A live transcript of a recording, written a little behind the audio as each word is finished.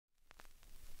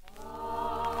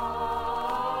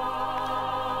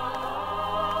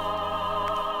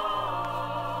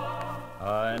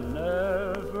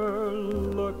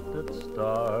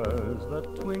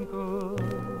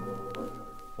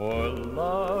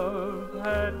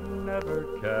never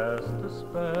cast a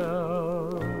spell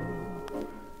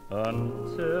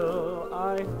until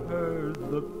I heard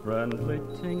the friendly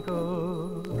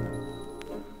tinkle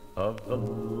of the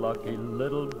lucky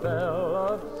little bell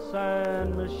of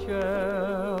San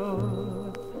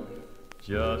Michele.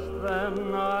 Just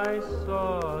then I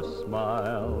saw a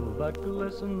smile that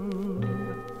glistened.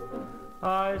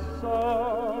 I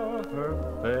saw her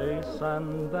face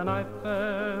and then I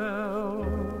fell.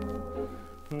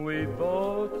 We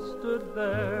both stood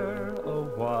there a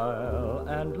while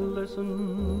and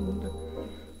listened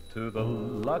to the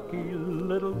lucky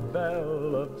little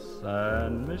bell of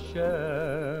San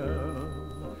Michele.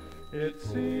 It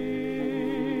seemed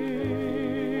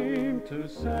to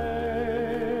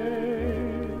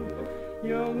say,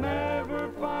 you'll never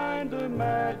find a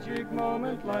magic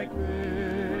moment like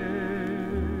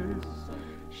this.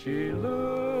 She looked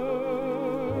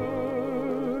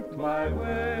my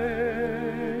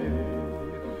way,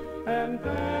 and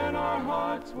then our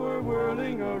hearts were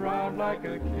whirling around like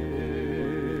a kiss.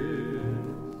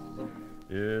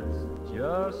 It's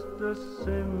just a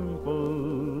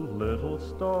simple little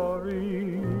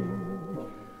story,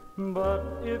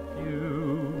 but if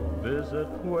you visit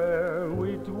where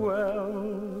we dwell,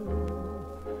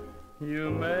 you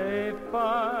may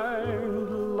find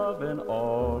love in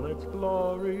all its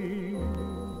glory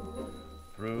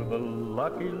through the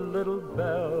lucky little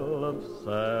bell of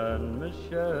San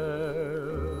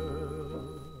Michele.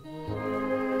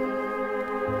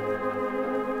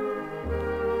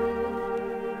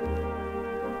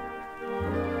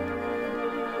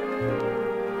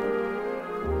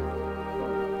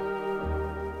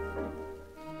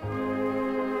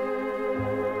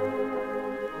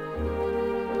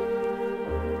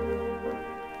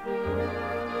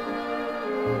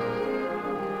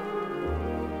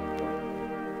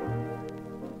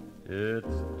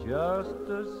 It's just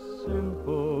a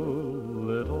simple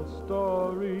little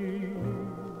story,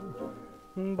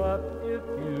 but if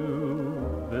you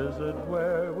visit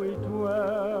where we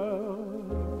dwell,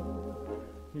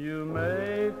 you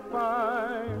may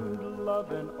find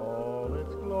love in all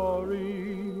its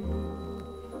glory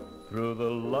through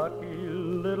the lucky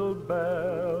little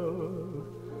bell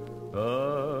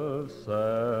of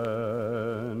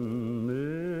San